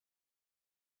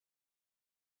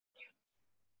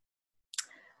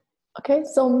Okay,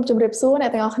 so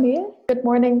good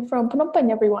morning from Phnom Penh,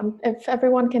 everyone. If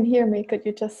everyone can hear me, could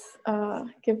you just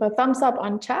give a thumbs up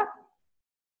on chat?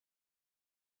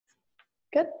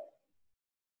 Good?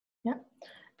 Yeah,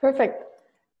 perfect.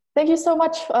 Thank you so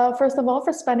much, first of all,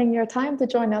 for spending your time to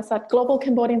join us at Global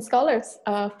Cambodian Scholars'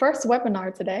 first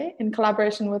webinar today in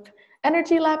collaboration with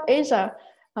Energy Lab Asia.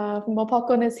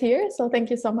 Mopokun is here, so thank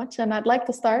you so much. And I'd like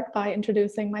to start by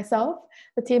introducing myself,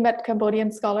 the team at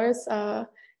Cambodian Scholars,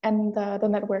 and the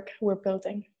network we're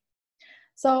building.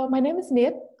 So my name is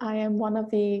Niet. I am one of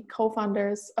the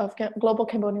co-founders of Global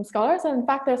Cambodian Scholars. And in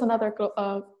fact, there's another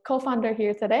co-founder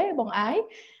here today, Bong Ai,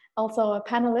 also a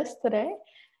panelist today.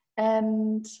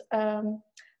 And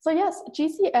so yes,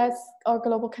 GCS, or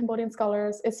Global Cambodian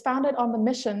Scholars, is founded on the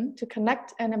mission to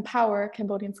connect and empower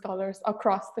Cambodian scholars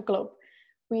across the globe.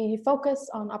 We focus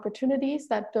on opportunities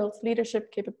that build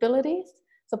leadership capabilities,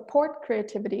 support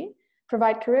creativity,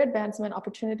 provide career advancement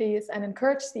opportunities, and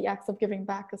encourage the acts of giving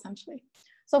back, essentially.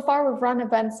 So far, we've run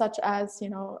events such as,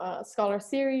 scholar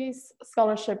series,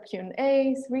 scholarship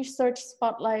Q&As, research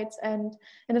spotlights, and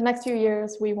in the next few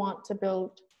years, we want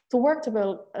to work to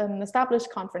build and establish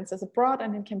conferences abroad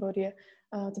and in Cambodia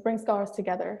to bring scholars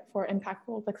together for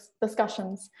impactful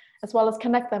discussions, as well as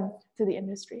connect them to the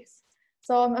industries.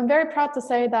 So I'm very proud to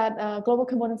say that Global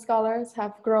Cambodian Scholars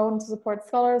have grown to support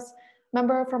scholars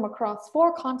member from across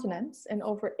 4 continents in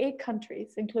over 8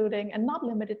 countries, including and not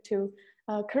limited to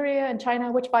Korea and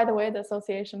China, which, by the way, the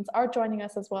associations are joining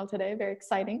us as well today, very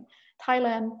exciting,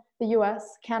 Thailand, the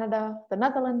US, Canada, the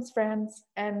Netherlands, France,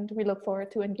 and we look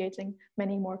forward to engaging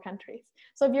many more countries.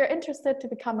 So if you're interested to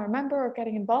become a member or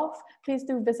getting involved, please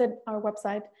do visit our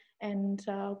website, and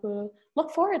we'll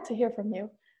look forward to hear from you.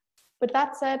 With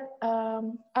that said,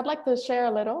 I'd like to share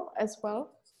a little as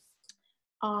well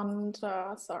on,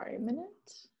 sorry, a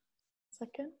minute,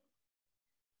 second,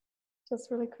 just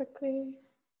really quickly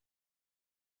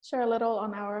share a little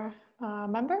on our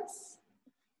members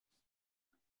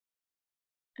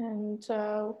and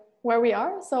where we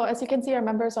are. So as you can see, our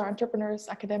members are entrepreneurs,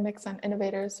 academics, and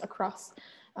innovators across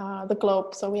the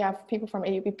globe. So we have people from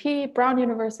AUBP, Brown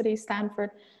University,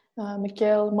 Stanford,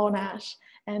 McGill, Monash,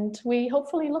 and we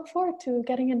hopefully look forward to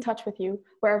getting in touch with you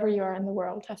wherever you are in the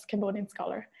world as Cambodian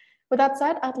scholar. With that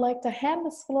said, I'd like to hand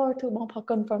this floor to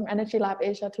Mopokun from Energy Lab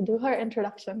Asia to do her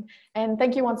introduction. And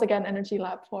thank you once again, Energy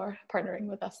Lab, for partnering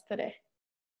with us today.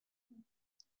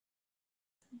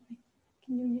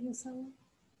 Can you mute yourself?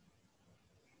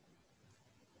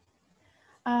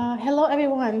 Hello,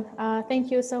 everyone. Thank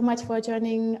you so much for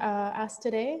joining us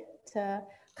today to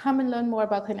come and learn more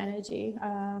about clean energy.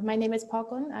 My name is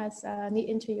Pokun, as Neat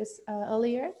introduced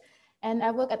earlier, and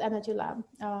I work at Energy Lab.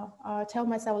 I'll tell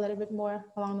myself a little bit more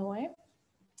along the way.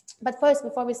 But first,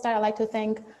 before we start, I'd like to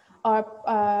thank our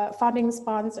founding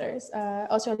sponsors,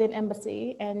 Australian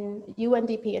Embassy and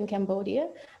UNDP in Cambodia,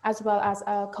 as well as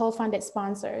co-funded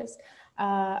sponsors,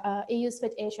 EU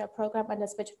Switch Asia program under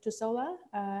Switch to Solar,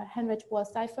 Heinrich Ward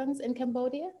Stipends in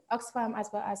Cambodia, Oxfam, as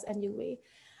well as NUV.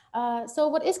 So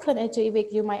what is Clean Energy Week,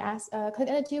 you might ask? Clean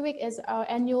Energy Week is our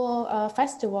annual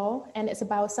festival, and it's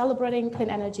about celebrating clean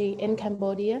energy in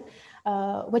Cambodia,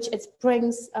 which it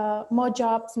brings more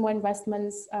jobs, more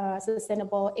investments,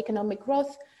 sustainable economic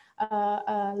growth,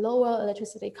 lower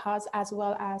electricity costs, as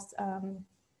well as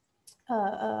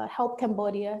help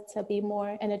Cambodia to be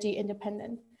more energy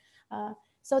independent.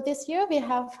 So this year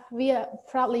we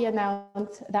proudly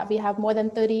announced that we have more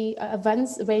than 30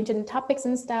 events ranging in topics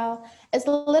and style. It's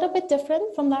a little bit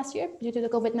different from last year due to the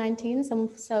COVID-19.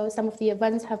 So some of the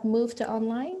events have moved to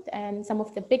online, and some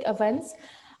of the big events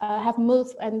have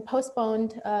moved and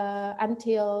postponed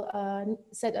until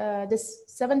this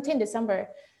 17th December.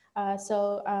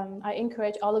 So I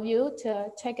encourage all of you to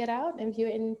check it out. If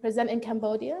you're present in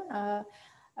Cambodia,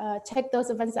 check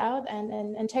those events out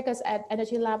and check us at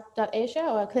energylab.asia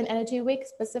or Clean Energy Week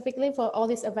specifically for all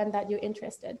these events that you're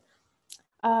interested.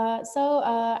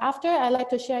 After, I'd like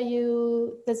to share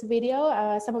you this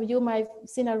video. Some of you might have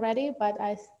seen already, but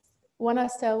I want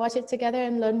us to watch it together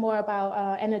and learn more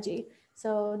about energy.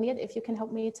 So Niet, if you can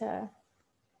help me to,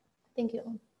 thank you.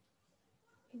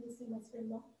 Can you see my screen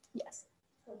now? Yes.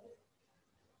 Perfect.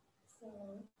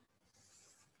 So.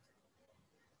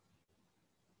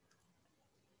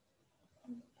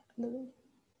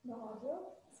 No audio?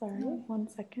 Sorry, 1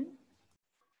 second.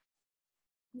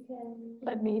 You can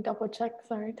let me double check,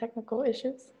 sorry, technical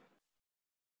issues.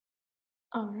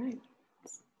 All right.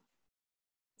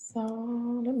 So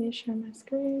let me share my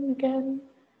screen again.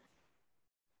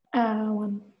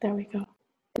 There we go.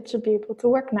 It should be able to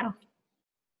work now.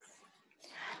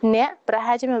 អ្នកប្រ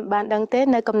ហែលជាមិនបានដឹងទេ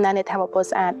នៅកំណើននៃធម៌ពល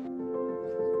ស្អាត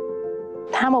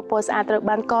ថាមពលស្អាតត្រូវ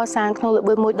បានកសាងក្នុងល្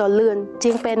បឿនមួយដ៏លឿន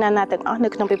ជាងពេលណាៗទាំងអស់នៅ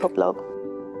ក្នុងពិភពលោក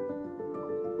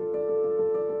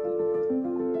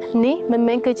នេះមិន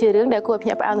មែនគឺជារឿងដែលគួរភ្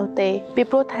ញាក់ផ្អើលនោះទេពី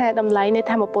ព្រោះថាតម្លៃនៃ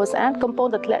ថាមពលស្អាតកំពុង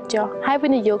តែធ្លាក់ចុះហើយវិ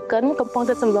និយោគិនកំពុង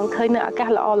តែសម្លឹងឃើញនៅឱកាស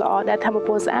ល្អៗដែលថាមព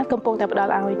លស្អាតកំពុងតែផ្ដ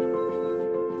ល់ឲ្យ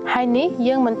ហើយនេះ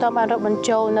យើងមិនទាន់បានរាប់បញ្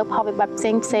ចូលនៅផលវិបត្តិផ្សេ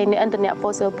ងៗនៃឥន្ធនៈ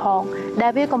fossil ផងដែ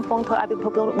លវាកំពុងធ្វើឲ្យពិភ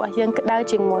ពលោករបស់យើងក្តៅ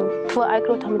ជាងមុនធ្វើឲ្យគ្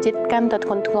រោះធម្មជាតិកាន់តែធ្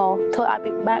ងន់ធ្ងរធ្វើឲ្យ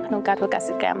ពិបាកក្នុងការធ្វើក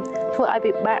សិកម្មធ្វើឲ្យ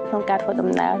ពិបាកក្នុងការធ្វើដំ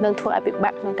ណើរនិងធ្វើឲ្យពិបា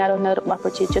កក្នុងការរស់នៅរបស់ប្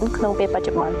រជាជនក្នុងពេលបច្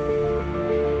ចុប្បន្ន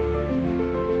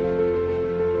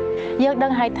យើងដឹ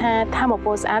ងហើយថាថាមព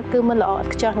លស្អាតគឺមិនល្អឥត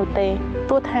ខ្ចោះនោះទេ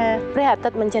ព្រោះថាព្រះអាទិ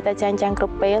ត្យមិនចេះតែចែងចាំងគ្រ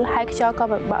ប់ពេលហើយខ្យល់ក៏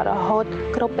មិនបក់រហូត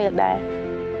គ្រប់ពេលដែរ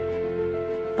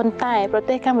ប៉ុន្តែប្រ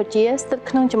ទេសកម្ពុជាស្ថិត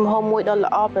ក្នុងជំហរមួយដ៏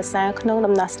ល្អប្រសើរក្នុង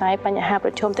ដំណោះស្រាយបញ្ហាប្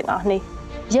រឈមទាំងអស់នេះ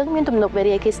យើងមានទំនប់វា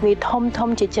រីអគ្គិសនីធំ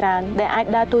ជាច្រើនដែលអាច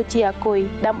ដើរតួជាអាគុយ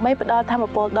ដើម្បីផ្ដល់ថាម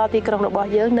ពលដល់ទីក្រុងរបស់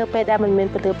យើងនៅពេលដែលមិនមាន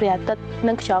ពន្លឺព្រះអាទិត្យ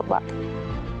និងខ្យល់បក់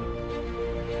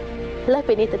លើស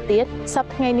ពីនេះទៅទៀតសប្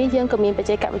តាហ៍ថ្ងៃនេះយើងក៏មានបច្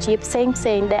ចេកវិទ្យាផ្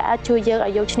សេងដែលអាចជួយយើង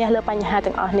ឲ្យយកឈ្នះលើបញ្ហា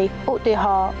ទាំងអស់នេះឧទាហ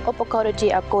រណ៍ឧបករណ៍ដូចជា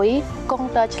អាគុយកុង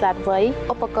ទ័រឆ្លាតវៃ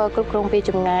ឧបករណ៍គ្រប់គ្រងពី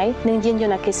ចម្ងាយនិងយានយ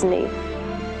ន្តអគ្គិសនី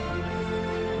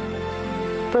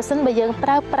ប្រសិនបើយើងប្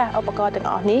រើប្រាស់ឧបករណ៍ទាំង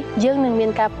អស់នេះយើងនឹងមា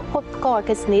នការផ្គត់ផ្គង់អគ្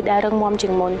គិសនីដែលរឹងមាំជា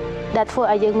ងមុនដែលធ្វើ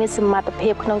ឲ្យយើងមានសមត្ថភា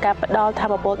ពក្នុងការផ្ដល់ថា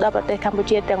មពលដល់ប្រទេសកម្ពុ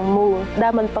ជាទាំងមូលដែ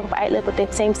លមិនពឹងផ្អែកលើប្រទេស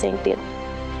ផ្សេងទៀត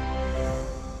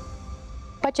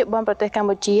បច្ចុប្បន្នប្រទេសកម្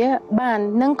ពុជាបាន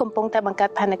និងកំពុងតែបង្កើត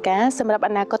ផែនការសម្រាប់អ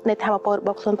នាគតនៃថាមពលរប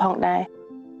ស់ខ្លួនផងដែរ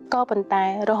ក៏ប៉ុន្តែ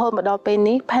រហូតមកដល់ពេល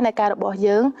នេះផែនការរបស់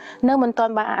យើងនៅមិនទា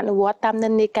ន់បានអនុវត្តតាមនិ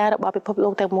ន្នាការរបស់ពិភពលោ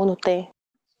កទាំងមូលនោះទេ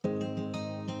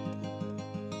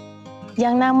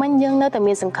យ៉ាងណាមិញយើងនៅតែ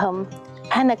មានសង្ឃឹម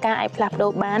ផែនការអាចផ្លាស់ប្ដូ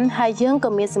របានហើយយើងក៏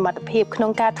មានសមត្ថភាពក្នុ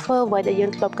ងការធ្វើអ្វីដែលយើ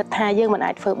ងធ្លាប់គិតថាយើងមិន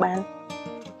អាចធ្វើបាន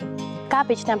កាល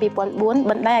ពីឆ្នាំ2004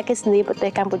បណ្ដាញអគ្គិសនីប្រទេស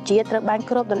កម្ពុជាត្រូវបាន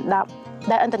គ្របដណ្ដប់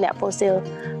ដោយឥន្ធនៈ fossil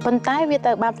ប៉ុន្តែវាត្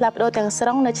រូវបានផ្លាស់ប្ដូរទាំងស្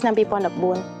រុងនៅឆ្នាំ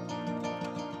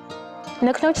2014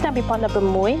នៅក្នុងឆ្នាំ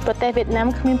2016ប្រទេសវៀតណាម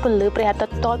គ្មានពន្លឺព្រះអាទិ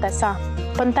ត្យទាល់តែសោះ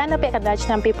ប៉ុន្តែនៅពាក់កណ្ដាលឆ្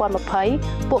នាំ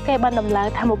2020ពួកគេបានដំឡើង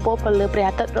ថាមពលពន្លឺព្រះ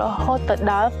អាទិត្យរហូតទៅ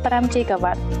ដល់5 GW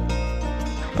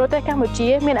ប្រទេសកម្ពុជា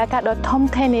មានអាកាសដ៏ធំ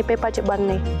ធេងនាពេលបច្ចុប្បន្ន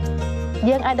នេះ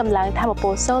យើងអាចដំឡើងថាមព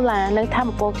លសូឡានិងថាម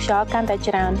ពលខ្យល់កាន់តែ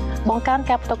ច្រើនបង្កើន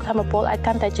ការផ្ទុកថាមពលឲ្យ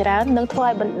កាន់តែច្រើននិងធ្វើ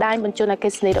ឲ្យបណ្ដាញបញ្ជូនអគ្គិ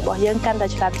សនីរបស់យើងកាន់តែ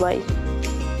ឆ្លាតវៃ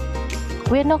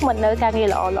វានាំមកនូវការងារ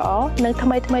ល្អនិងថ្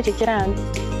មីជាច្រើន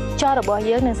ចររបស់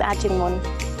យើងនឹងស្អាតជាងមុន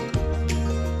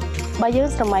បើយើង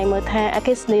ស្រមៃមើលថាអគ្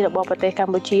គិសនីរបស់ប្រទេសក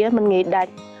ម្ពុជាមិនងាយដា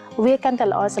ច់វាកាន់តែ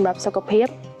ល្អសម្រាប់សុខភាព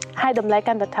ហើយតម្លៃ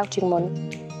កាន់តែថោកជាងមុន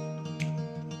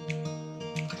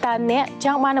តើអ្នកច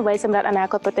ង់បានអ្វីសម្រាប់អនា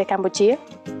គតប្រទេសកម្ពុជា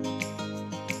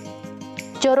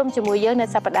ចូលរួមជាមួយយើងនៅ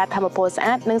សប្តាហ៍ថាមពលស្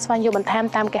អាតនិងស្វែងយល់បន្ថែម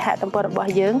តាមគេហទំព័ររប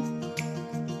ស់យើង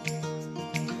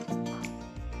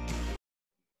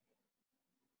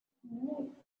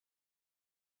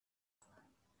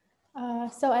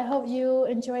So I hope you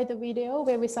enjoyed the video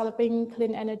where we're celebrating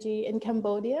clean energy in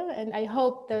Cambodia, and I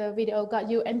hope the video got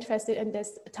you interested in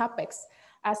these topics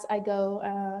as I go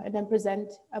and then present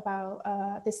about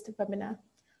this webinar.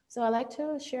 So I'd like to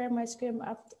share my screen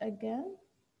up again.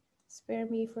 Spare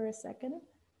me for a second.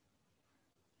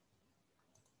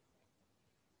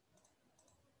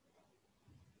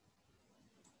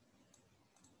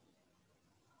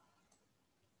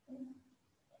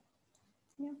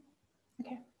 Yeah,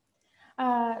 okay.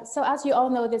 So as you all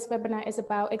know, this webinar is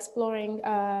about exploring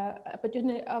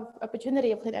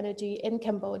opportunity of clean energy in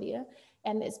Cambodia,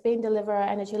 and it's being delivered by our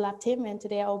Energy Lab team, and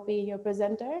today I'll be your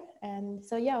presenter. And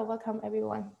so yeah, welcome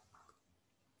everyone.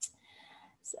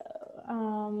 So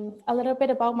a little bit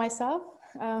about myself.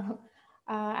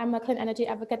 I'm a clean energy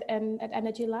advocate at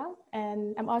Energy Lab,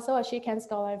 and I'm also a She Can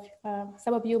Scholar.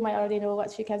 Some of you might already know what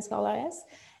She Can Scholar is.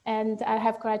 And I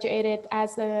have graduated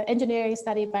as an engineering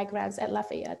study background at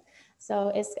Lafayette.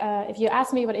 So it's, if you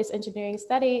ask me what is engineering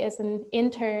study, it's an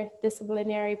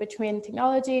interdisciplinary between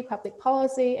technology, public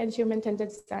policy, and human-centered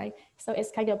design. So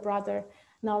it's kind of broader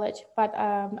knowledge. But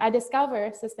I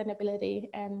discovered sustainability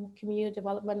and community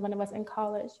development when I was in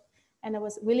college. And I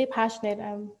was really passionate.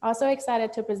 I'm also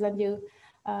excited to present you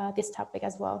this topic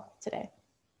as well today.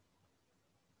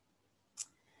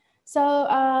 So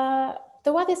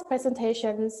throughout these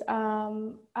presentations,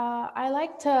 I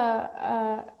like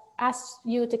to ask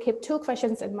you to keep two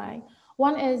questions in mind.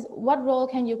 One is, what role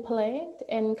can you play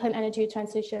in clean energy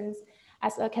transitions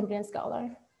as a Cambodian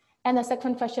scholar? And the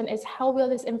second question is, how will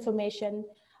this information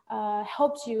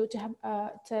help you to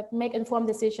make informed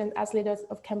decisions as leaders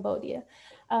of Cambodia?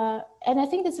 And I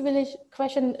think this really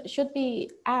question should be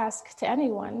asked to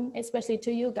anyone, especially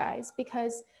to you guys,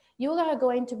 because you are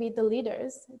going to be the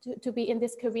leaders to be in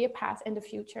this career path in the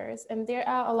futures. And there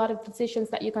are a lot of decisions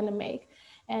that you're going to make.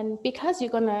 And because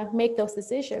you're going to make those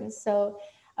decisions, so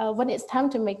when it's time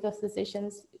to make those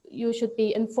decisions, you should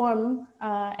be informed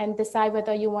and decide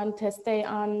whether you want to stay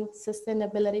on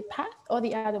sustainability path or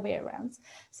the other way around.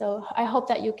 So I hope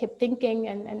that you keep thinking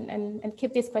and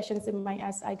keep these questions in mind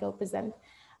as I go present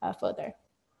further.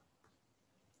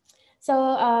 So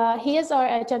here's our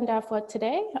agenda for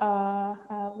today.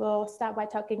 We'll start by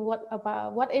talking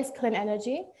about what is clean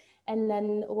energy, and then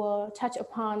we'll touch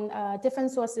upon different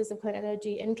sources of clean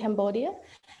energy in Cambodia,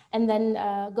 and then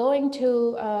going to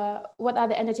what are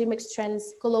the energy mix trends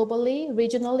globally,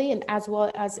 regionally, and as well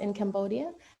as in Cambodia,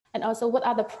 and also what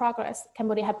are the progress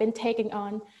Cambodia have been taking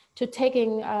on to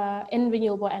taking in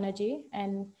renewable energy,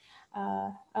 and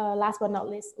last but not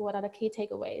least, what are the key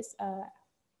takeaways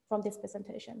from this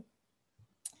presentation.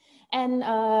 And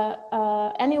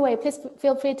anyway, please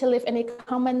feel free to leave any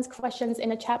comments, questions in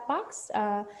the chat box.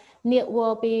 Neil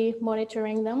will be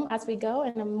monitoring them as we go,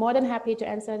 and I'm more than happy to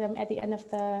answer them at the end of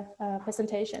the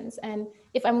presentations. And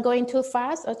if I'm going too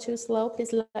fast or too slow,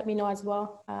 please let me know as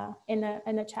well in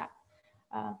the chat.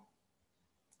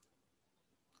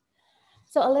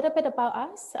 So a little bit about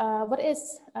us. What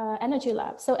is Energy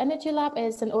Lab? So Energy Lab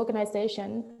is an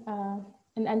organization,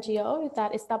 an NGO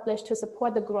that established to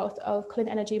support the growth of clean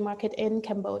energy market in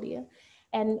Cambodia.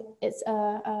 And its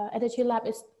Energy Lab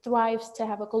thrives to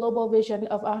have a global vision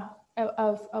of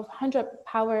 100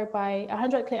 power by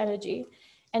 100 clean energy.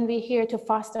 And we're here to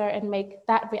foster and make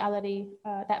that reality,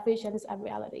 that visions a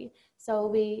reality. So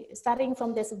we, starting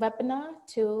from this webinar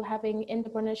to having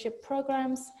entrepreneurship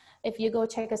programs. If you go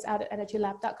check us out at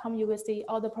energylab.com, you will see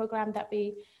all the programs that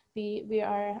we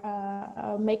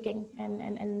are making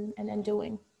and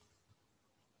doing.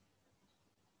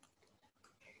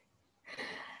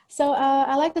 So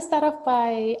I'd like to start off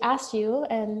by ask you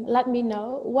and let me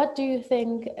know, what do you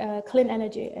think clean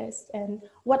energy is, and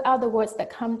what are the words that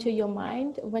come to your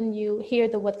mind when you hear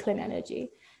the word clean energy?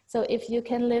 So if you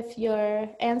can leave your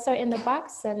answer in the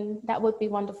box, then that would be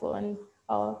wonderful, and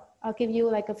I'll give you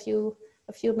like a few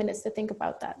minutes to think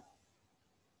about that.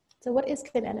 So what is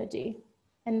clean energy,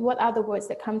 and what are the words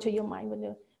that come to your mind when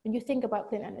you think about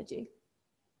clean energy?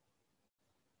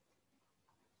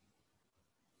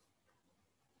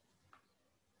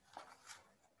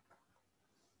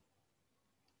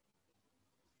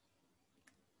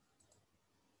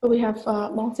 We have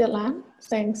Mong Siet Lan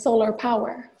saying solar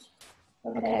power.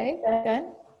 Okay, good.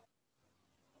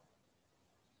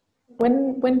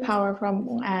 Wind power from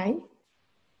Mong Ai.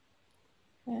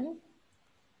 Good.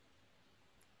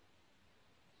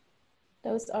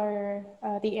 Those are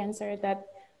the answer that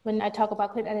when I talk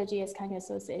about clean energy is kind of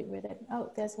associated with it. Oh,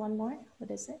 there's one more.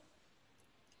 What is it?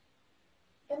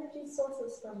 Energy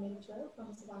sources from nature,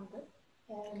 from surrounded,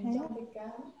 and jumping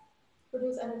gas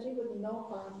produce energy with no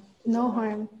harm. No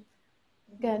harm.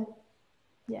 Good.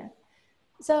 Yeah.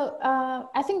 So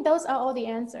I think those are all the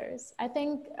answers. I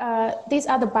think these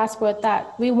are the buzzwords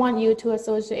that we want you to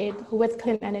associate with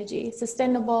clean energy.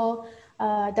 Sustainable,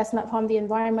 does not harm the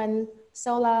environment,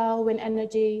 solar, wind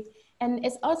energy, and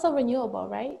it's also renewable,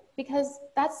 right? Because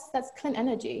that's clean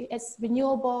energy. It's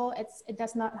renewable, it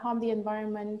does not harm the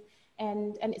environment,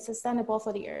 and it's sustainable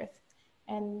for the earth.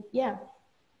 And yeah.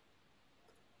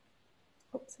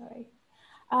 Oops, sorry.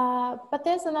 But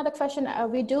there's another question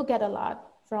we do get a lot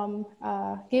from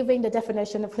giving the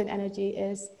definition of clean energy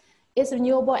is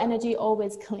renewable energy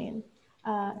always clean?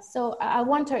 So I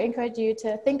want to encourage you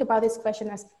to think about this question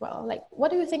as well. Like,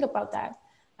 what do you think about that?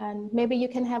 And maybe you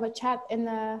can have a chat in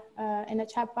the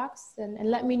chat box and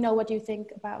let me know what you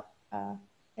think about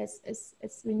is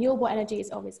renewable energy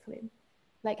is always clean.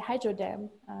 Like hydro dam,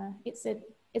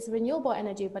 it's renewable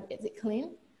energy, but is it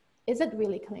clean? Is it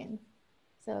really clean?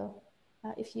 So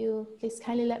if you please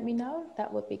kindly let me know,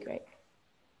 that would be great.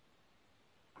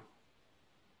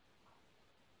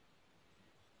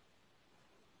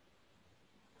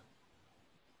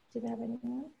 Do they have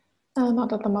anyone?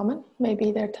 Not at the moment.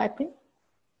 Maybe they're typing.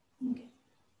 Okay.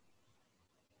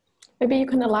 Maybe you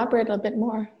can elaborate a bit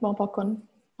more, Mong Pakun,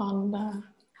 on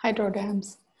hydro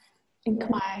dams in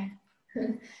Khmer.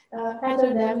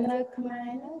 Hydro dam no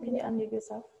Khmer, can you unmute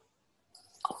yourself?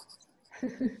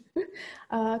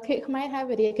 គេខ្មែរថា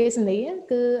វិរិយអគ្គិសនី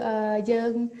គឺយើ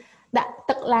ងដាក់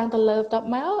ទឹកឡើងទៅលើបន្ទាប់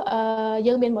មក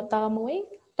យើងមានម៉ូទ័រមួយ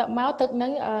បន្ទាប់មកទឹកនឹ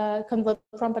ង convert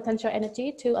from potential energy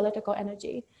to electrical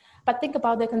energy. But think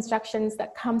about the constructions that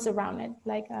comes around it,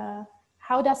 like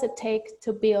how does it take to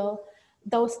build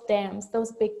those dams,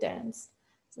 those big dams?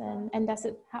 And does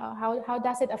it, how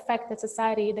does it affect the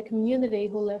society, the community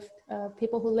who lived,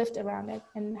 people who lived around it,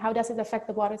 and how does it affect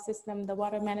the water system, the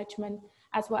water management,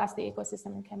 as well as the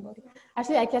ecosystem in Cambodia?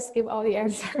 Actually, I just give all the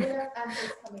answers. There are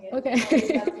answers coming in. Okay.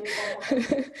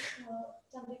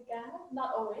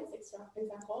 Not always,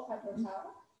 example,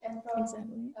 hydropower. And from China,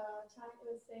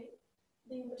 would say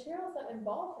the materials that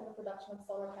involved in the production of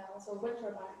solar panels or wind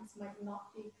turbines might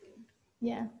not be clean.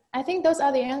 Yeah, I think those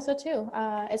are the answer too.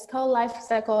 It's called life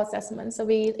cycle assessment. So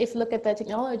if you look at the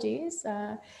technologies,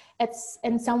 it's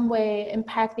in some way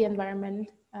impact the environment,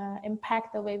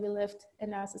 impact the way we lived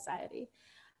in our society.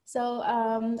 So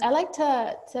I like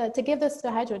to give this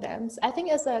to hydro dams. I think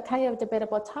it's a kind of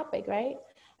debatable topic, right?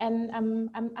 And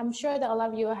I'm sure that a lot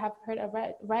of you have heard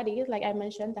already, like I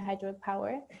mentioned, the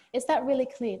hydropower. Is that really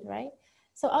clean, right?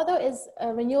 So although it's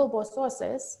renewable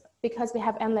sources, because we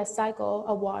have endless cycle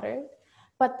of water,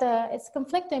 but it's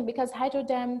conflicting because hydro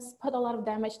dams put a lot of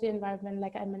damage to the environment,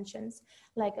 like I mentioned,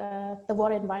 like the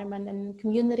water environment and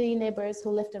community neighbors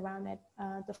who lived around it,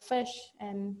 the fish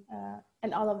and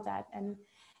all of that. And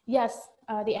yes,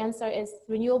 the answer is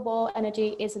renewable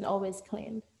energy isn't always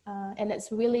clean. And it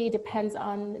really depends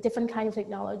on different kinds of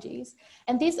technologies.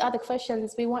 And these are the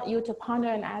questions we want you to ponder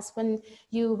and ask when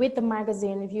you read the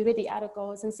magazine, if you read the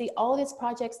articles and see all these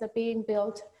projects that are being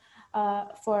built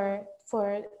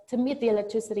to meet the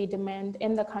electricity demand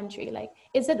in the country. Like,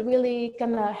 is it really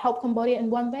gonna help Cambodia in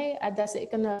one way, or does it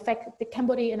gonna affect the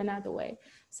Cambodia in another way?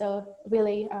 So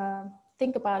really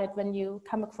think about it when you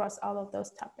come across all of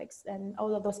those topics and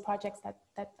all of those projects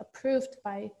that approved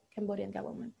by Cambodian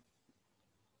government.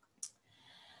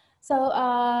 So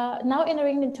now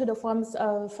entering into the forms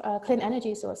of clean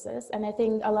energy sources, and I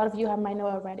think a lot of you might know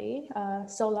already,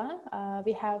 solar.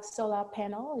 We have solar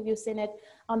panel. You've seen it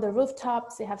on the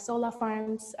rooftops. We have solar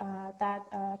farms that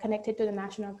are connected to the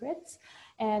national grids.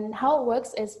 And how it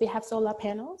works is we have solar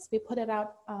panels. We put it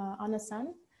out on the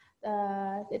sun.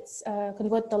 It's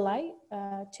convert the light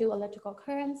to electrical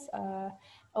currents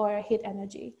or heat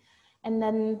energy. And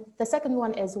then the second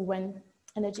one is wind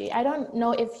energy. I don't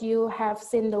know if you have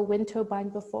seen the wind turbine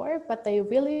before, but they're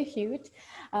really huge.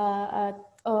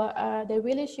 They're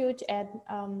really huge, and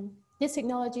this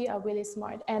technology are really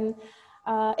smart. And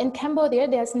in Cambodia,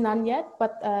 there's none yet,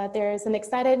 but there's an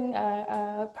exciting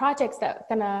projects that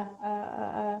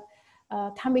gonna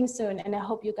coming soon. And I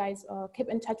hope you guys keep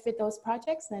in touch with those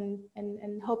projects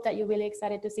and hope that you're really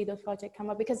excited to see those projects come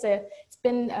up, because it's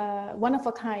been one of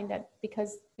a kind, that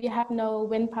because we have no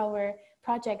wind power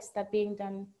projects that being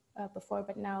done before,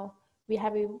 but now we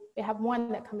have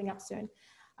one that coming up soon.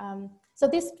 So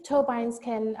these turbines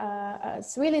can,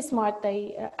 it's really smart.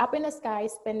 They up in the sky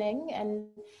spinning, and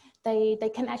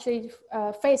they can actually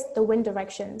face the wind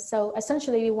direction. So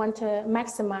essentially we want to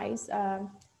maximize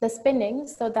the spinning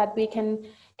so that we can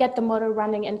get the motor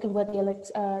running and convert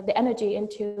the energy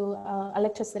into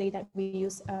electricity that we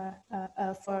use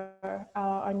for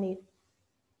our need.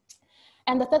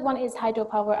 And the third one is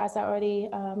hydropower, as I already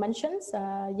mentioned.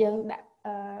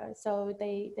 So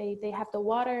they have the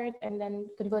water and then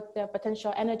convert the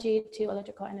potential energy to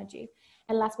electrical energy.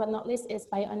 And last but not least is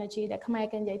bioenergy that Khmer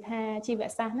can say tha chi vẽ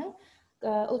saហ្នឹង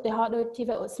ឧទាហរណ៍ដូចជី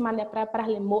វឧស្ម័នដែលប្រើប្រាស់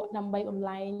លាមកដើម្បីបំ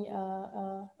លែង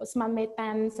ឧស្ម័នមេតា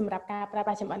នសម្រាប់ការប្រើប្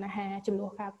រាស់ចម្អិនអាហារជំនួស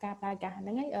ការប្រើហ្គាសហ្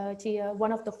នឹងហើយជា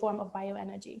one of the form of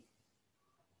bioenergy.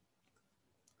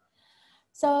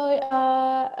 So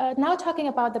now talking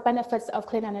about the benefits of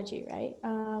clean energy, right?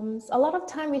 So a lot of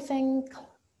time we think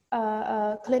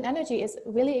clean energy is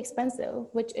really expensive,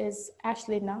 which is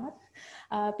actually not,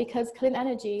 because clean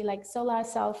energy like solar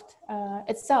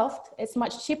itself is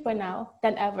much cheaper now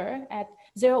than ever at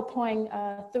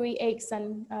 0.38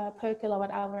 cents per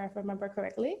kilowatt hour, if I remember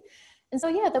correctly. And so,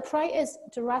 yeah, the price is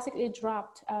drastically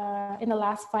dropped in the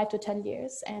last 5 to 10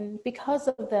 years. And because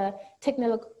of the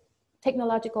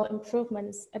technological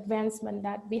improvements, advancement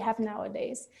that we have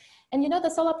nowadays. And you know,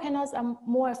 the solar panels are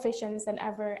more efficient than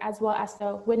ever, as well as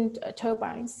the wind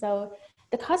turbines. So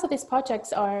the cost of these projects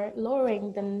are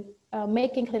lowering than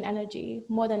making clean energy,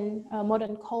 more than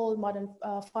modern coal, modern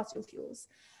fossil fuels.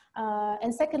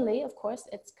 And secondly, of course,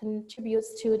 it contributes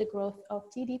to the growth of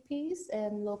GDPs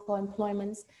and local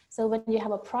employments. So when you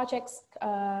have a project,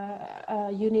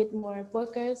 you need more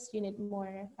workers, you need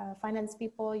more finance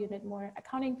people, you need more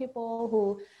accounting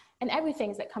people and everything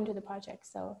that come to the project.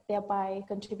 So thereby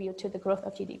contribute to the growth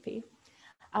of GDP.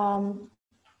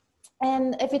 And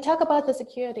if we talk about the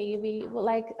security, we would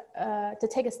like to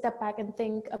take a step back and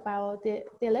think about the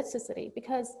electricity,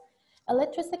 because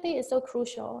electricity is so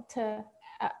crucial to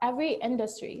every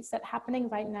industry that's happening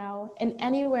right now and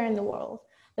anywhere in the world.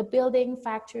 The building,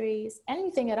 factories,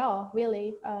 anything at all really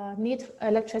need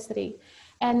electricity.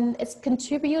 And it's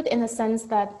contribute in a sense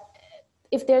that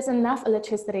if there's enough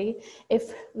electricity,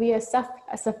 if we are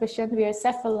self-sufficient, we are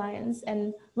self-reliant,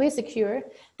 and we're secure,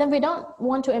 then we don't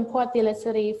want to import the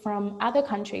electricity from other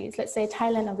countries, let's say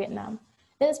Thailand or Vietnam.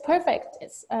 Then it's perfect.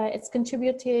 It's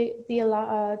contributing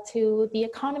to the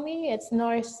economy. It's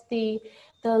nourished the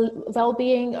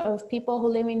well-being of people who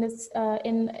live in this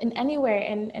in anywhere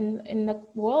in the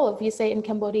world. If you say in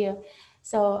Cambodia,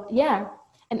 so yeah.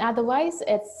 And otherwise,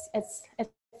 it's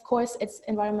of course, it's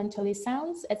environmentally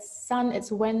sound, it's sun, it's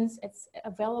winds, it's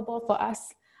available for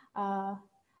us.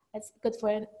 It's good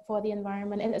for the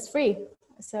environment, and it's free.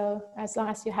 So as long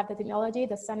as you have the technology,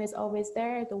 the sun is always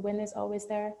there, the wind is always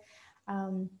there.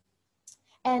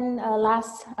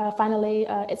 Finally,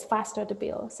 it's faster to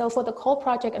build. So for the coal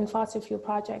project and fossil fuel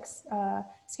projects,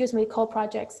 coal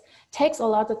projects takes a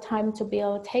lot of time to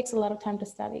build, takes a lot of time to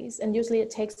studies, and usually it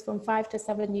takes from 5 to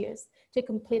 7 years to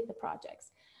complete the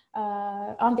projects.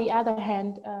 On the other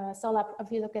hand, solar, if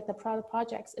you look at the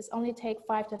projects, it's only take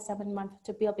 5 to 7 months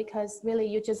to build, because really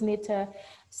you just need to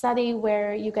study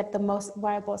where you get the most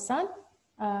viable sun.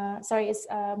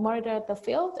 Monitor the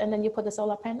field, and then you put the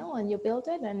solar panel and you build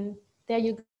it, and there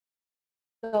you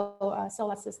go, a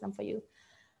solar system for you.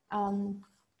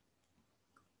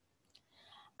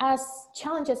 As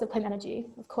challenges of clean energy,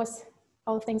 of course,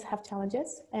 all things have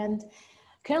challenges, and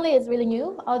currently it's really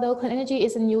new, although clean energy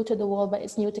isn't new to the world, but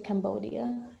it's new to Cambodia.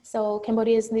 So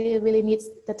Cambodia really needs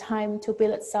the time to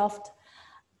build itself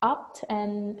up,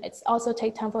 and it's also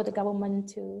take time for the government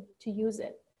to use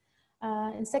it.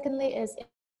 And secondly is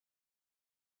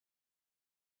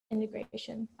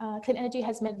integration. Clean energy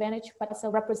has many advantage, but also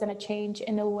represent a change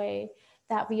in a way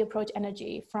that we approach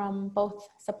energy from both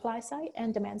supply side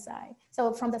and demand side.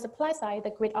 So from the supply side, the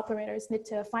grid operators need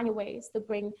to find ways to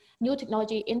bring new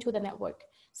technology into the network.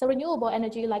 So renewable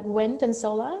energy like wind and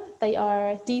solar, they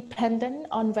are dependent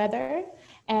on weather,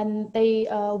 and they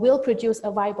will produce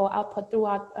a viable output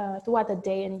throughout the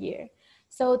day and year.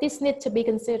 So this needs to be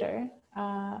considered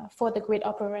for the grid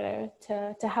operator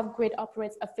to have grid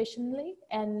operates efficiently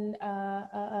and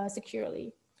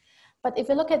securely. But if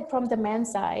you look at from demand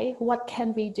side, what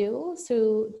can we do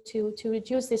to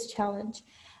reduce this challenge,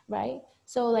 right?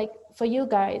 So like for you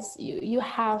guys, you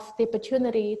have the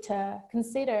opportunity to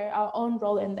consider our own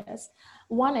role in this.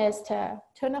 One is to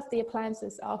turn off the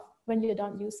appliances off when you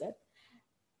don't use it,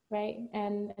 right?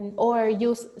 Or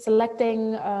use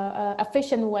selecting a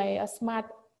efficient way, a smart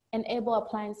enable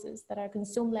appliances that are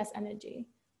consume less energy.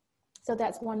 So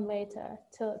that's one way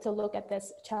to look at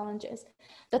these challenges.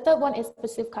 The third one is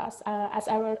perceived cost. As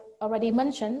I already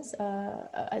mentioned,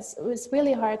 it's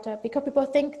really hard because people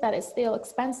think that it's still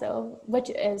expensive, which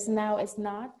is now it's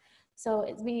not. So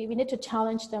we need to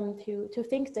challenge them to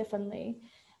think differently,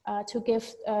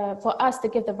 for us to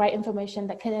give the right information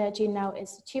that clean energy now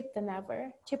is cheaper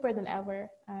than ever,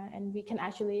 and we can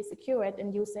actually secure it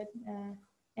and use it in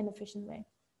an efficient way.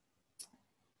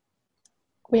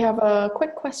 We have a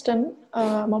quick question,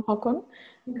 Mopakun.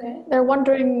 Okay. They're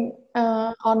wondering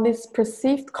on this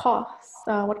perceived cost,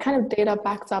 what kind of data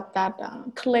backs up that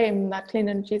claim that clean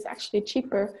energy is actually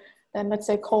cheaper than, let's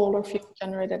say, coal or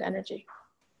fuel-generated energy?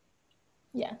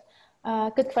 Yeah,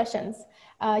 good questions.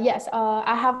 Yes,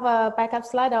 I have a backup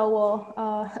slide I will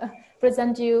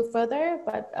present you further,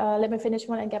 but let me finish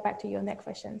one and get back to your next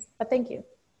questions. But thank you.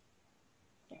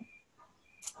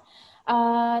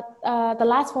 The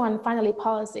last one, finally,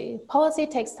 policy. Policy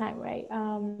takes time, right?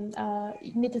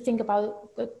 You need to think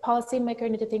about the policymaker,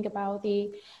 need to think about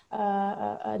the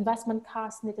investment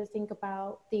costs, need to think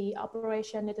about the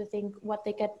operation, need to think what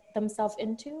they get themselves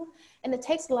into. And it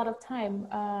takes a lot of time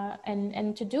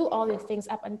and to do all these things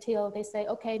up until they say,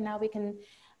 okay, now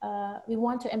we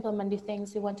want to implement these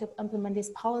things, we want to implement these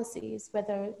policies,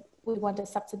 whether we want to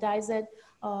subsidize it,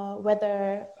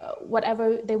 whether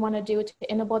whatever they want to do to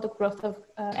enable the growth of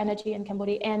energy in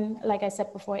Cambodia. And like I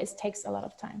said before, it takes a lot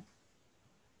of time.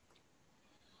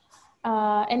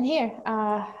 And here,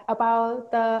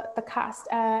 about the cost,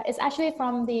 it's actually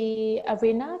from the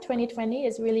Arena 2020,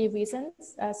 it's really recent.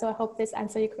 So I hope this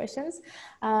answers your questions.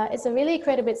 It's a really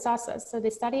credible sources. So they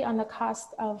study on the cost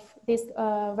of these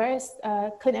various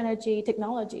clean energy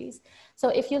technologies. So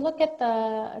if you look at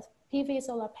the PV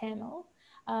solar panel,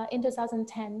 in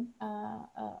 2010,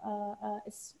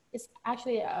 it's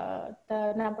actually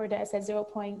the number that says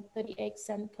 0.38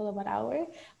 cent kilowatt hour,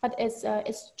 but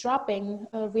it's dropping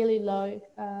really low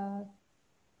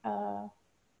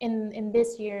in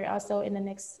this year, also in the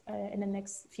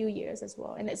next few years as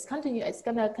well, and it's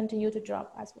gonna continue to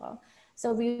drop as well.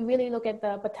 So we really look at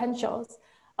the potentials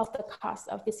of the cost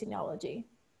of this technology.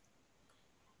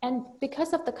 And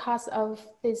because of the cost of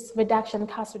this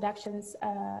cost reductions,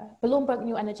 Bloomberg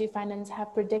New Energy Finance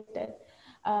have predicted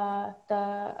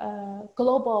the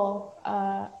global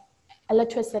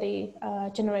electricity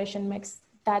generation mix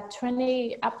that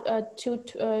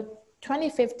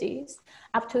 2050s,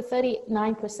 up to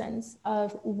 39%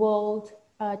 of world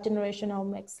generational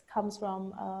mix comes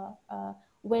from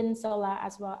wind, solar,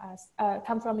 as well as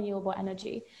come from renewable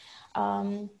energy.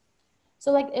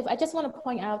 So like, if I just want to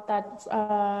point out that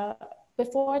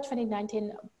before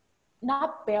 2019,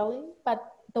 not barely, but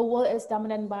the world is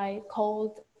dominated by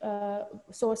coal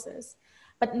sources.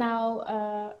 But now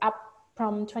up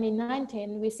from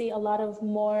 2019, we see a lot of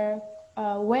more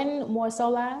wind, more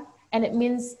solar, and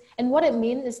what it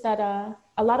means is that a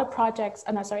lot of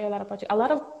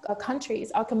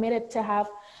countries are committed to have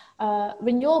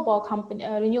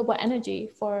renewable energy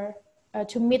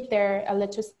to meet their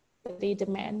electricity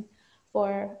demand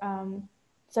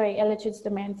electricity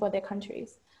demand for their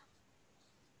countries.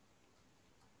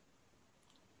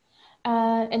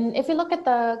 And if you look at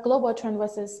the global trend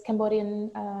versus Cambodian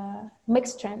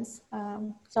mixed trends,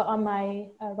 so on my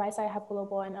right side I have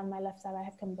global, and on my left side I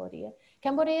have Cambodia.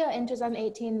 Cambodia in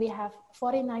 2018, we have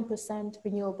 49%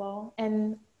 renewable,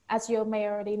 and as you may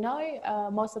already know,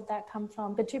 most of that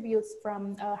contributes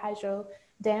from hydro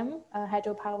dam,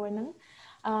 hydropower.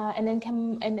 And then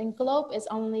globe is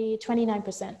only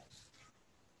 29%.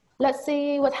 Let's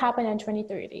see what happened in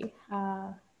 2030.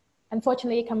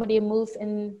 Unfortunately, Cambodia moved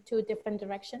in two different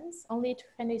directions. Only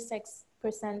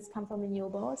 26% come from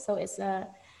renewable, so it's a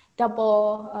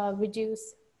double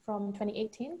reduced from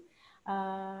 2018.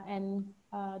 And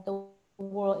the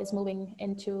world is moving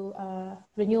into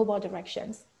renewable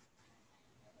directions.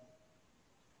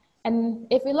 And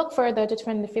if we look further to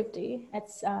 2050,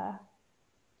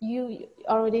 you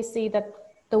already see that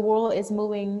the world is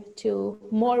moving to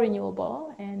more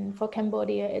renewable, and for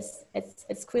Cambodia, it's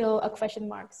still a question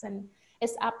marks, and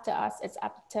it's up to us, it's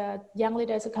up to young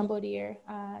leaders of Cambodia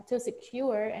to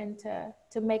secure and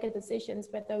to make a decisions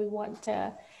whether we want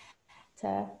to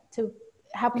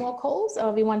have more coals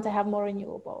or we want to have more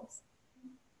renewables.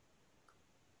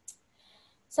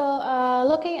 So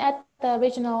looking at the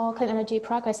regional clean energy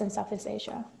progress in Southeast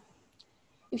Asia,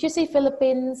 if you see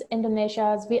Philippines,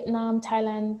 Indonesia, Vietnam,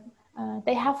 Thailand,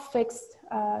 they have fixed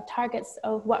targets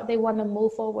of what they want to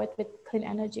move forward with clean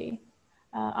energy.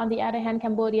 On the other hand,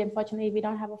 Cambodia, unfortunately, we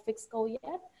don't have a fixed goal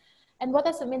yet. And what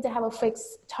does it mean to have a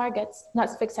fixed target? Not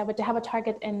fixed target, but to have a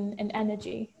target in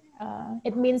energy.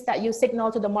 It means that you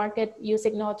signal to the market, you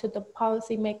signal to the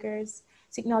policymakers,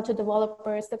 signal to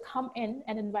developers to come in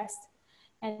and invest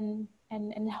and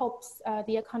helps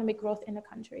the economic growth in the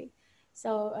country.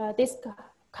 So these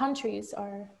countries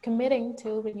are committing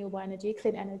to renewable energy,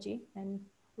 clean energy, and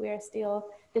we are still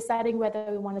deciding whether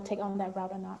we want to take on that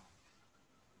route or not.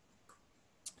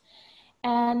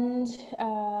 And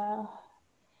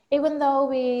even though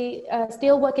we are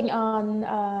still working on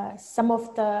some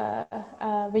of the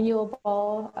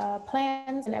renewable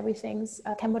plans and everything,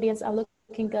 Cambodians are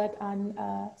looking good on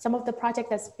some of the projects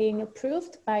that's being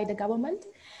approved by the government.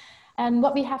 And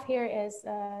what we have here is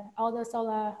all the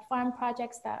solar farm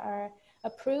projects that are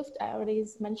approved, I already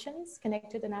mentioned, connected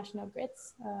to the national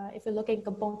grids. If you look at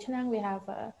Kampong Chenang, we have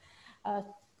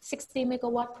 60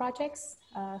 megawatt projects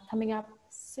coming up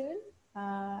soon.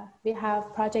 We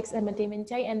have projects in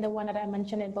Madiminjay and the one that I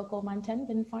mentioned in Boko Mountain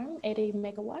wind farm, 80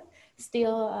 megawatt,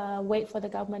 still wait for the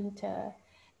government to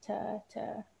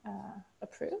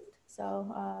approve.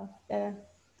 So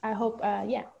I hope,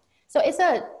 yeah. So it's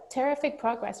a terrific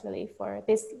progress really for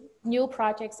these new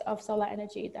projects of solar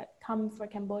energy that come for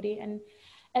Cambodia, and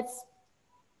it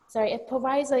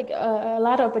provides like a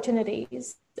lot of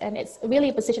opportunities, and it's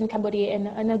really positioned Cambodia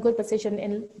in a good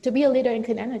position to be a leader in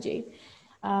clean energy.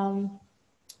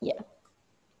 Yeah.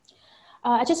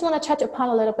 I just want to touch upon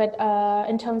a little bit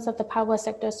in terms of the power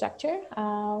sector structure.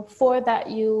 For that,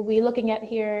 we're looking at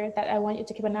here that I want you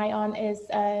to keep an eye on is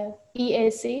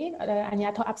EAC,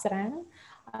 Anyato Apsarang,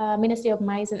 Ministry of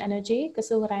Mines and Energy,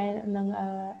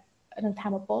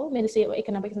 Ministry of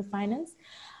Economics and Finance.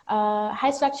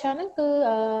 High structure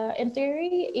in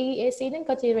theory, EAC is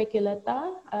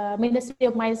regulator, Ministry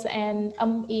of Mines and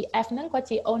MEF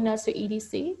is owners to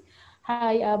EDC.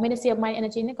 High Ministry of Mines and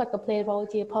Energy is play role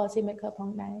as policy maker.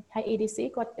 High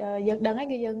EDC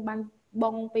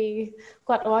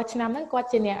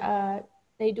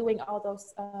they doing all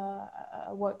those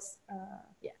works.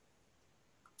 Yeah.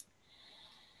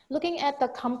 Looking at the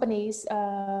companies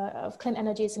of clean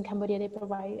energies in Cambodia, they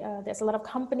provide, there's a lot of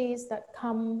companies that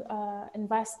come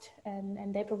invest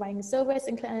and they're providing service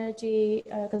in clean energy,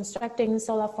 constructing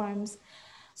solar farms.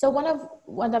 So one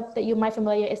of that you might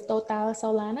familiar is Total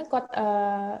Solar. Nó got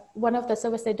one of the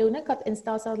service they do. Nó got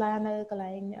install solar nó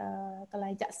cái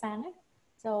lại chợ sáng ấy.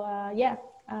 So yeah,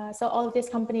 so all of this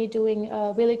company doing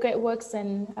really great works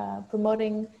and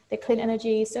promoting the clean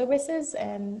energy services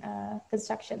and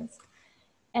constructions.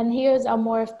 And here's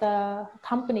more of the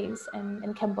companies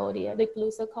in Cambodia, the Blue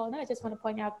Circle. I just want to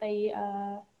point out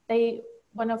they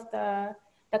one of the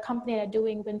company that are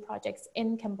doing wind projects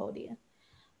in Cambodia.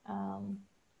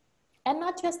 And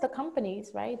not just the companies,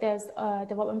 right? There's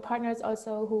development partners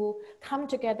also who come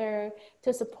together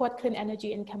to support clean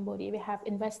energy in Cambodia. We have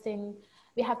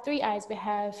three eyes. We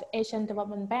have Asian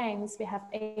development banks, we have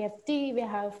AFD, we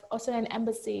have Australian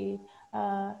embassy,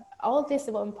 all of these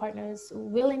development partners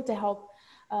willing to help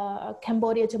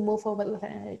Cambodia to move forward with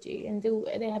energy, and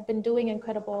they have been doing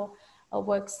incredible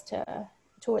works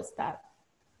towards that.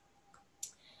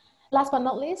 Last but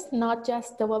not least, not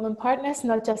just development partners,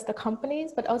 not just the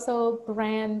companies, but also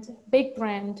big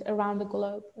brand around the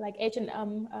globe, like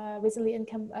H&M recently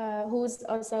who's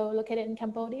also located in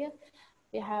Cambodia.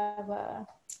 We have,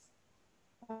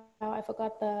 I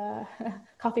forgot the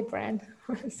coffee brand,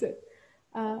 what is it?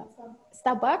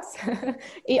 Starbucks,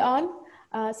 Eon.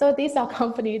 So these are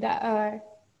companies that are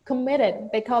committed,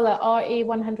 they call it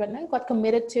RE100, got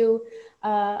committed to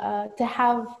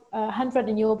have 100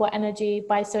 renewable energy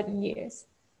by certain years.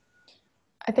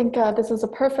 I think this is a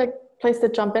perfect place to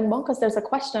jump in, because there's a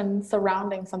question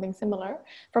surrounding something similar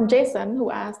from Jason,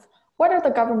 who asked, what are the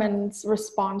government's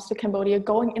response to Cambodia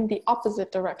going in the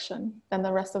opposite direction than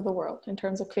the rest of the world in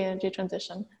terms of clean energy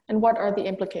transition? And what are the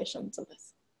implications of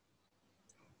this?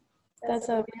 That's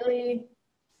a really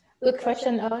good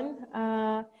question,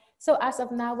 Owen. So as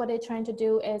of now, what they're trying to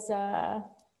do is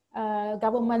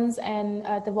governments and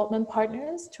development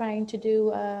partners trying to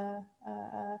do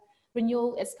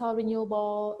it's called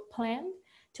renewable plan,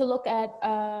 to look at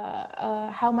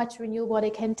how much renewable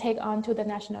they can take onto the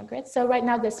national grid. So right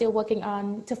now they're still working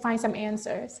on to find some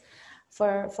answers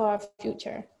for our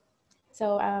future.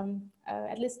 So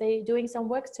at least they're doing some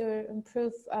work to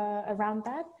improve around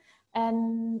that.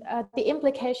 And the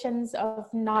implications of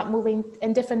not moving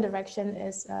in different direction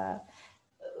is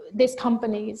these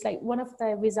companies, like one of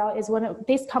the result is one of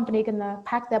these companies gonna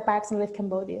pack their bags and leave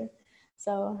Cambodia.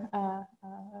 So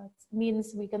it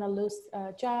means we're gonna lose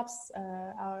jobs,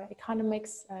 our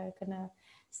economics are gonna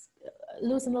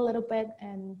loosen a little bit,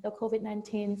 and the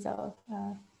COVID-19. So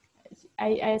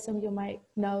I assume you might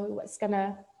know what's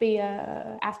gonna be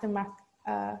a aftermath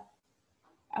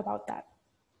about that.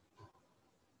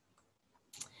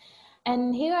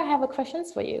 And here I have a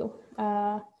questions for you.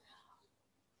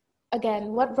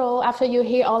 Again, what role, after you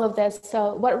hear all of this,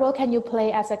 so what role can you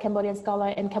play as a Cambodian scholar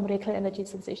in Cambodian clean energy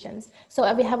transitions? So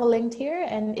we have a link here,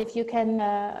 and if you can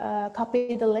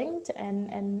copy the link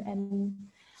and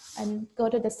go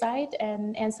to the site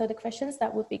and answer the questions,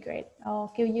 that would be great.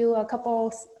 I'll give you a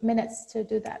couple minutes to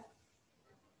do that.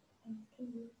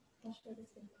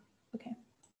 Okay.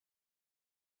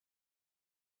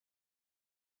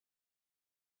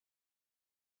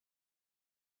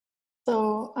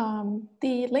 So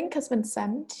the link has been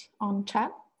sent on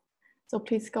chat. So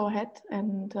please go ahead,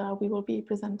 and we will be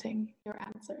presenting your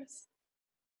answers.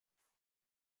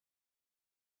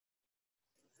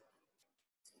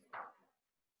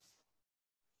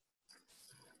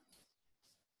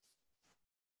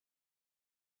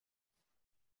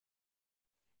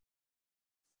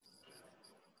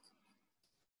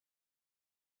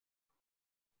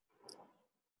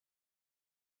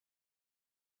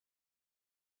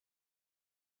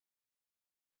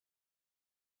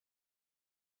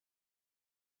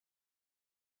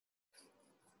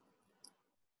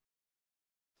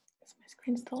 Is my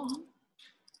screen still on?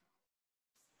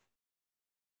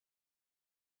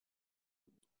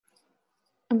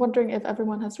 I'm wondering if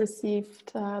everyone has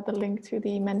received the link to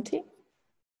the Menti.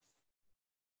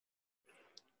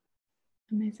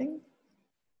 Amazing.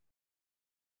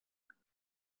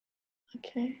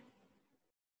 Okay.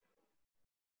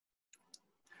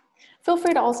 Feel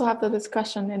free to also have the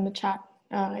discussion in the chat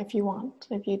if you want,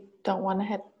 if you don't want to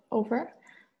head over.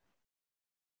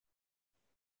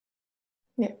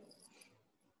 Yeah.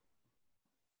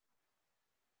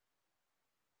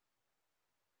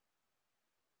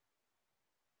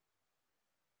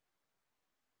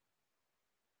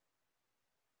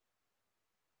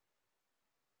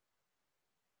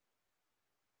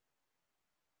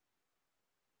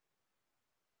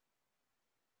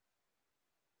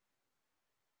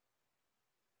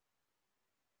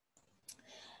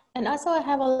 And also I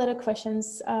have a lot of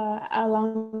questions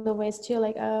along the ways too,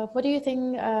 like what do you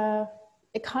think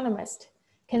economists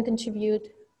can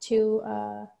contribute to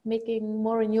making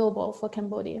more renewable for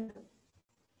Cambodia?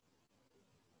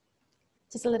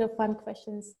 Just a little fun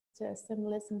questions to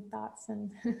stimulate some thoughts.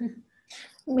 And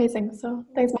Amazing. So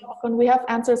thanks, Mapakun. We have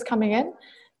answers coming in.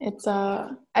 It's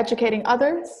educating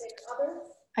others.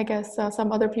 I guess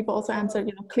some other people also answered,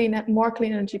 more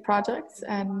clean energy projects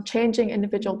and changing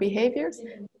individual behaviors,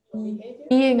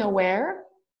 being aware,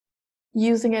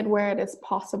 using it where it is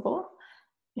possible.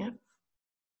 Yeah.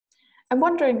 I'm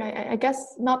wondering, I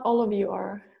guess not all of you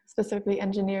are specifically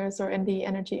engineers or in the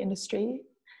energy industry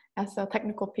as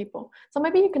technical people. So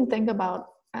maybe you can think about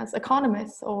as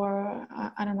economists or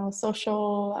I don't know, how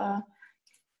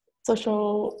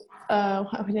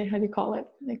do you call it?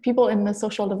 Like people in the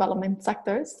social development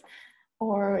sectors,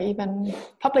 or even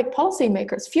public policy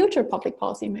makers, future public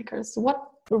policy makers,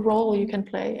 what role you can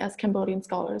play as Cambodian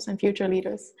scholars and future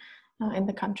leaders in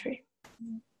the country.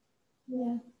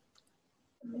 Yeah.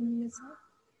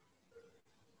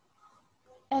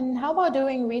 And how about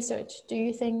doing research? Do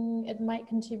you think it might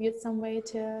contribute some way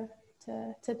to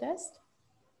this?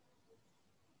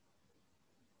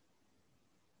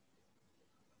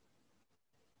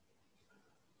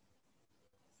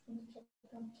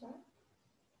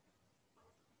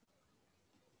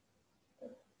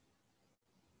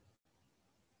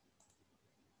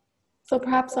 So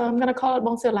perhaps I'm going to call it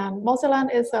Monsilan. Monsilan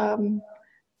is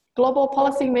global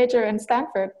policy major in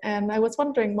Stanford. And I was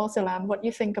wondering, Monsilan, what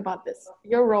you think about this,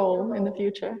 your role in the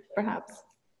future, perhaps,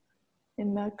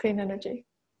 in clean energy.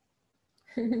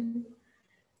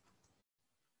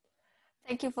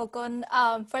 Thank you, Phokun.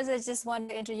 First, I just want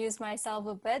to introduce myself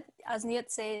a bit. As Niet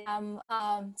said, I'm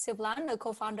Siblan, the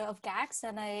co-founder of GAX,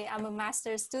 and I am a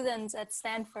master's student at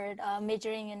Stanford,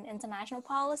 majoring in international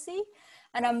policy.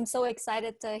 And I'm so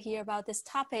excited to hear about this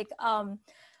topic.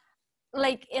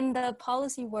 Like in the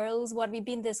policy worlds, what we've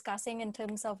been discussing in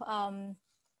terms of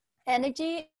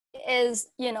energy is,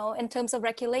 in terms of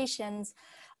regulations.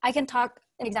 I can talk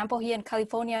an example here in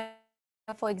California,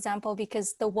 for example,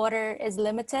 because the water is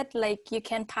limited, like you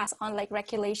can pass on like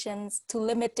regulations to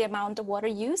limit the amount of water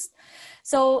used.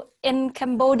 So in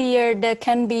Cambodia, there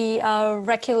can be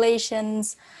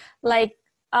regulations like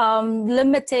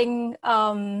limiting,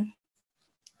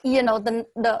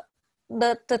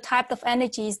 the type of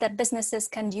energies that businesses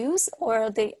can use or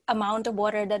the amount of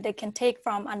water that they can take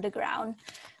from underground.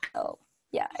 So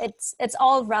yeah, it's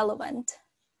all relevant.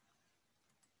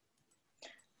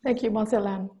 Thank you,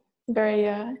 Monsilan. Very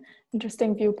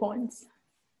interesting viewpoints.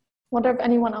 Wonder if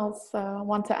anyone else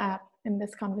want to add in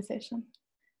this conversation.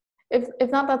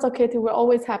 If not, that's okay too. We're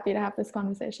always happy to have this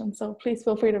conversation. So please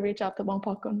feel free to reach out to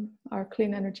Wongpakun, our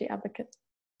clean energy advocate.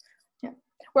 Yeah.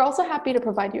 We're also happy to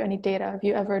provide you any data if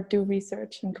you ever do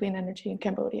research in clean energy in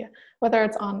Cambodia, whether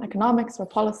it's on economics or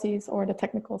policies or the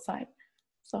technical side.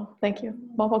 So thank you.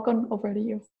 Wongpakun, over to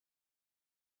you.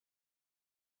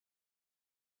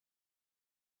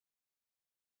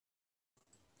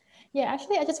 Yeah,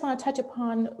 actually, I just want to touch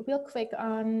upon real quick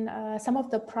on some of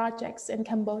the projects in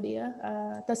Cambodia,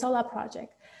 the solar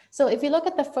project. So if you look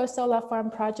at the first solar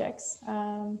farm projects,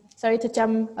 sorry to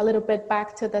jump a little bit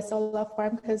back to the solar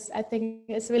farm, because I think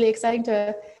it's really exciting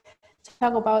to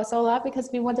talk about solar because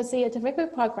we want to see a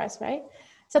terrific progress, right?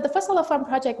 So the first solar farm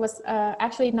project was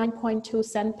actually 9.2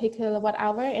 cents per kilowatt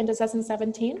hour in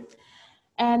 2017.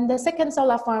 And the second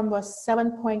solar farm was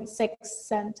 7.6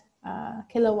 cents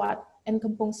kilowatt in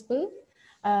Kampong Speu,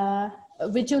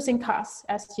 reducing costs,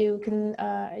 as you can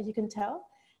tell.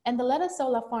 And the latest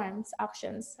solar farms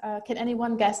auctions, can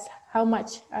anyone guess how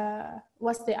much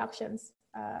was the auctions?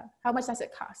 How much does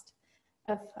it cost?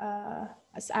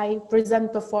 As I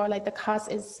present before, like the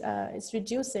cost is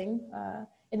reducing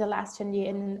in the last 10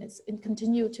 years and it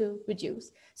continue to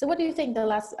reduce. So what do you think the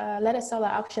latest solar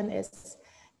auction is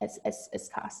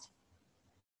cost?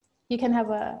 You can have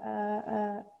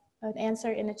an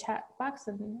answer in the chat box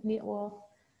and Neat will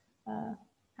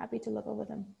happy to look over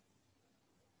them.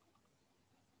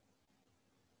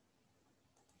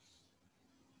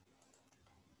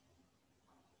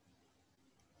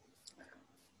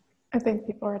 I think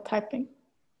people are typing.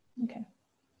 Okay.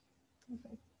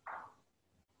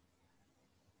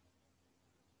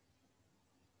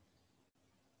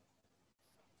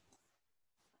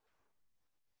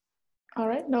 All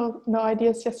right, no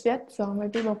ideas just yet. So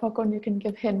maybe Wongpakun, you can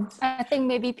give hints. I think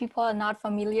maybe people are not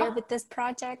familiar with this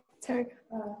project. Yeah,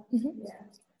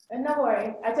 no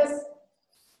worry. I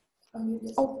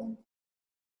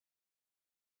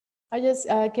just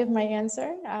give my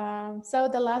answer. So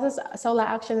the last solar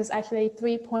auction is actually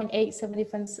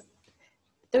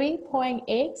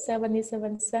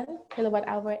 3.877 cents kilowatt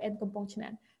hour in Kampong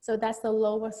Chhnang. So that's the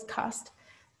lowest cost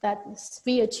that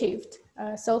we achieved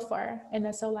so far in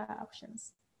the solar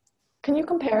auctions. Can you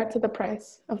compare it to the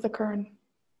price of the current?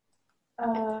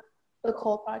 The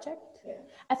coal project? Yeah.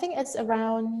 I think it's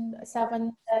around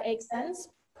 7-8 cents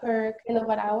per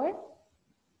kilowatt hour.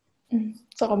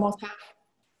 So almost half.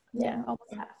 Yeah,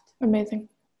 almost half. Amazing.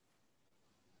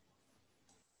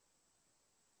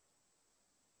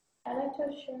 I'd like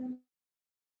to share.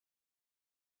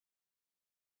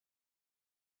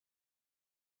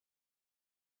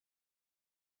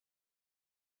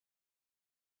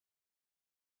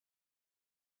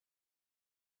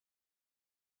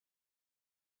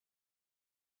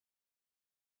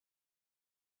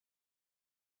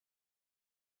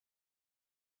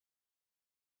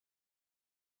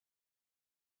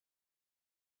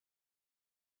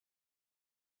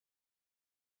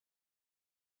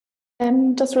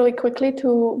 And just really quickly to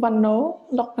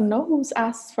Lok Van who's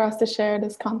asked for us to share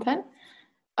this content.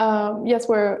 Yes,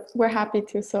 we're happy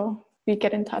to, so we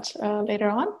get in touch later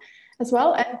on as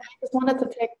well. And I just wanted to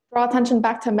draw attention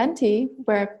back to Menti,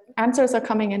 where answers are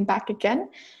coming in back again.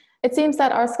 It seems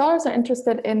that our scholars are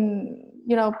interested in,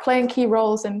 playing key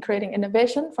roles in creating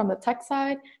innovation from the tech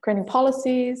side, creating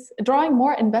policies, drawing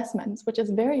more investments, which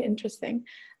is very interesting.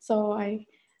 So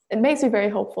it makes me very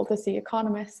hopeful to see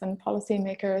economists and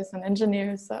policymakers and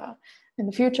engineers in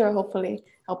the future, hopefully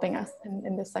helping us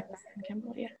in this sector in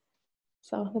Cambodia.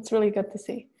 So that's really good to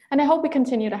see. And I hope we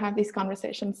continue to have these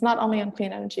conversations, not only on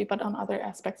clean energy, but on other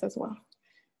aspects as well.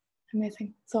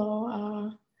 Amazing.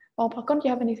 So, Pakon, do you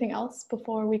have anything else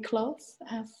before we close?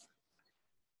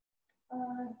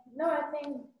 No, I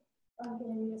think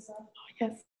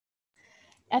yes.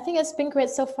 I think it's been great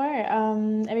so far.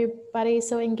 Everybody is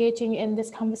so engaging in this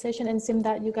conversation, and seems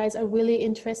that you guys are really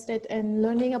interested in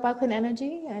learning about clean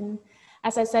energy. And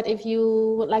as I said, if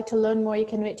you would like to learn more, you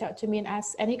can reach out to me and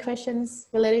ask any questions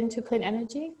relating to clean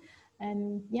energy.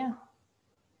 And yeah.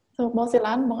 So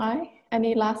Mosilan, Moai,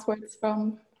 any last words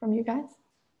from you guys?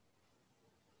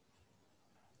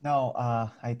 No,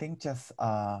 I think just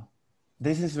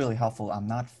this is really helpful. I'm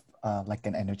not like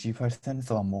an energy person,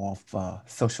 so I'm more of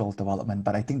social development,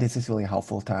 but I think this is really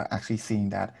helpful to actually seeing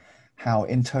that how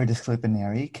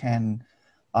interdisciplinary can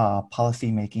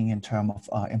policy making in terms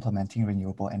of implementing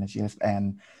renewable energies.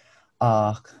 And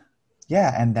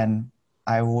yeah, and then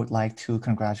I would like to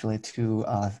congratulate to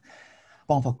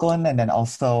Bong Pakun and then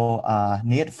also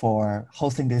Nit for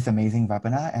hosting this amazing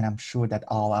webinar. And I'm sure that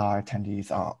all our attendees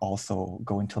are also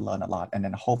going to learn a lot. And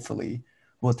then hopefully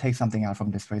we'll take something out from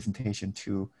this presentation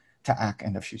to act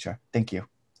in the future. Thank you.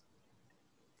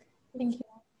 Thank you.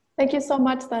 Thank you so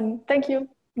much then. Thank you.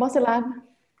 Mosilan.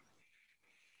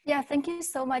 Yeah, thank you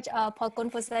so much,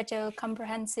 Pakun, for such a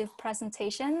comprehensive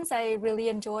presentations. I really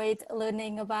enjoyed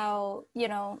learning about,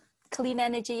 clean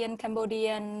energy in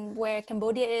Cambodia and where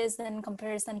Cambodia is in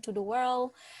comparison to the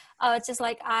world. Just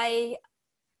like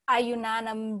Yunan,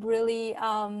 I'm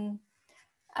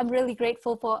really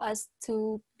grateful for us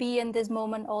to be in this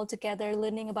moment all together,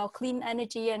 learning about clean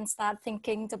energy and start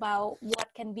thinking about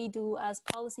what can we do as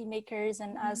policymakers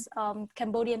and as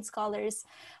Cambodian scholars.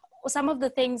 Some of the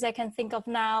things I can think of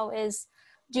now is,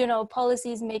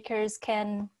 policies makers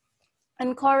can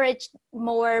encourage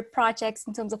more projects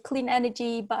in terms of clean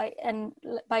energy by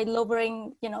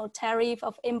lowering, tariff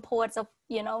of imports of,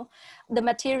 the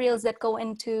materials that go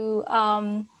into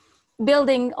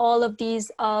building all of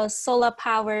these solar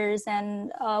powers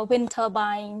and wind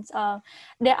turbines.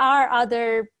 There are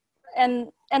other,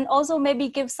 and also maybe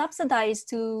give subsidies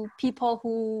to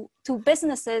people to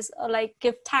businesses, like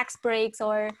give tax breaks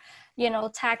or,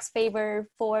 tax favor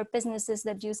for businesses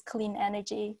that use clean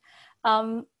energy.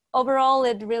 Overall,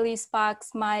 it really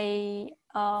sparks my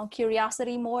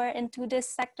curiosity more into this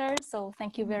sector. So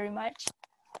thank you very much.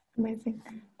 Amazing.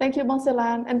 Thank you,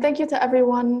 Mosilan. And thank you to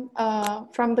everyone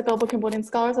from the Global Cambodian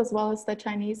Scholars, as well as the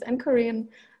Chinese and Korean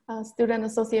Student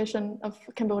Association of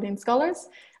Cambodian Scholars.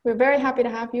 We're very happy to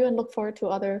have you and look forward to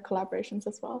other collaborations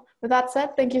as well. With that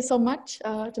said, thank you so much,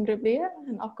 Chumrip Lia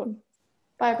and Akun.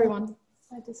 Bye, everyone.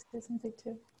 I just did something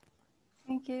too.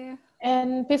 Thank you.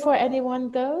 And before anyone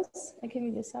goes, I can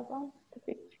read yourself on.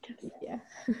 Yeah.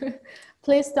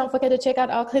 Please don't forget to check out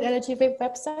our clean energy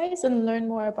websites and learn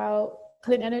more about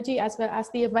clean energy, as well as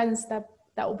the events that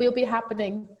will be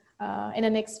happening in the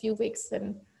next few weeks.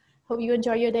 And hope you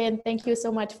enjoy your day, and thank you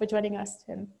so much for joining us.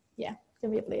 And yeah,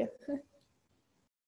 Chumrip Lia.